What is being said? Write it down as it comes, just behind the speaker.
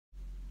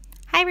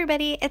Hi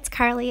everybody, it's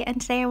Carly, and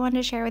today I wanted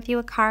to share with you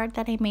a card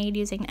that I made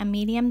using a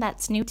medium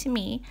that's new to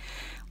me,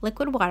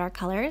 liquid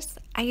watercolors.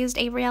 I used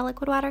Avery Elle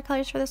Liquid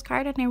Watercolors for this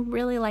card and I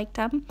really liked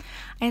them.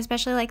 I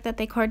especially like that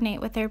they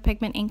coordinate with their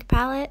pigment ink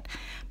palette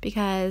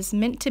because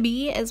Mint to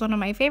Be is one of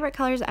my favorite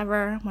colors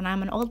ever. When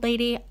I'm an old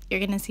lady, you're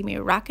going to see me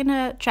rocking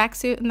a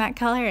tracksuit in that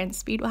color and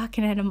speed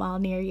walking at a mall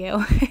near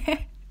you.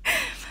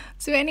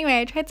 So anyway,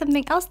 I tried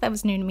something else that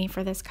was new to me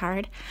for this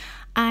card.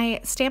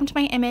 I stamped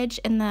my image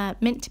in the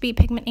Mint to Be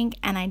pigment ink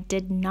and I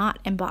did not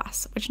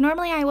emboss, which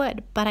normally I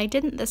would, but I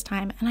didn't this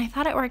time and I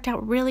thought it worked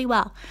out really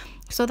well.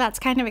 So that's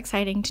kind of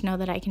exciting to know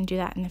that I can do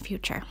that in the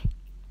future.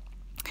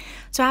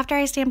 So after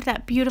I stamped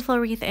that beautiful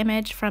wreath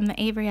image from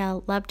the Avery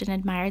Elle Loved and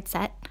Admired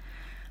set,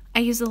 I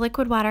used the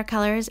liquid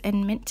watercolors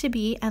in Mint to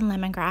Be and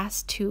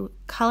Lemongrass to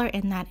color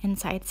in that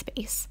inside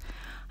space.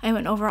 I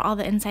went over all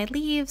the inside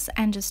leaves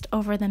and just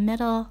over the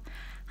middle,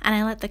 and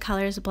I let the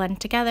colors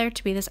blend together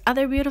to be this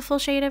other beautiful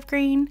shade of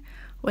green,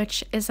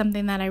 which is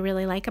something that I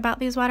really like about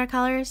these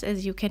watercolors,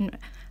 is you can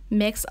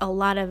mix a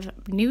lot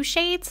of new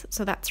shades,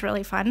 so that's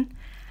really fun.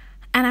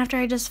 And after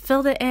I just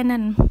filled it in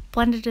and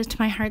blended it to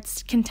my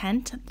heart's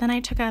content, then I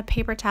took a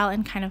paper towel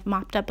and kind of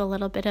mopped up a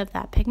little bit of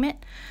that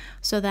pigment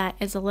so that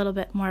it's a little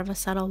bit more of a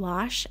subtle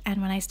wash,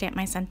 and when I stamp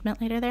my sentiment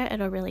later there,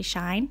 it'll really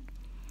shine.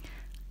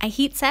 I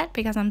heat set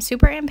because I'm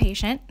super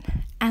impatient,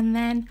 and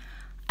then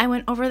I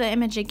went over the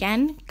image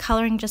again,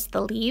 coloring just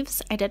the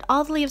leaves. I did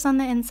all the leaves on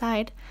the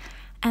inside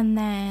and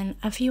then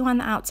a few on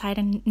the outside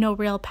and no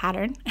real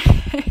pattern.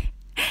 I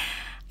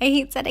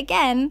heat set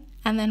again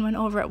and then went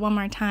over it one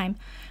more time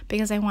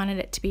because I wanted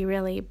it to be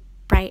really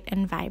bright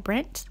and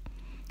vibrant.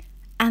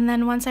 And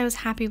then once I was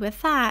happy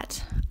with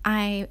that,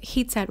 I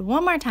heat set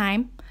one more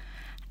time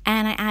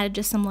and I added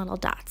just some little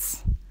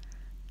dots.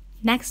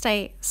 Next,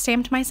 I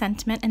stamped my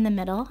sentiment in the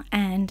middle,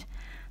 and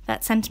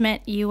that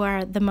sentiment, "You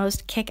are the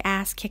most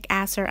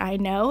kick-asser I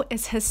know,"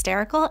 is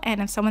hysterical,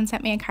 and if someone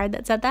sent me a card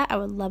that said that, I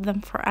would love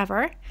them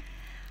forever.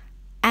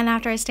 And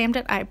after I stamped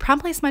it, I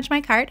promptly smudged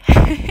my card,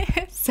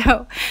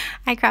 so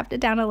I cropped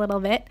it down a little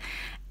bit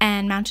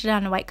and mounted it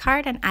on a white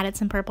card and added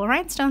some purple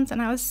rhinestones,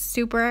 and I was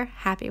super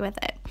happy with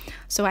it.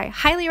 So I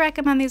highly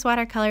recommend these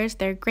watercolors.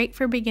 They're great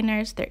for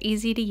beginners, they're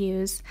easy to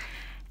use,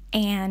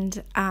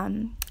 and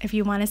if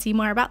you want to see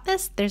more about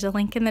this, there's a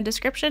link in the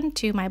description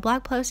to my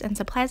blog post and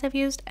supplies I've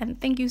used, and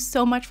thank you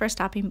so much for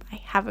stopping by.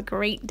 Have a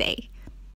great day.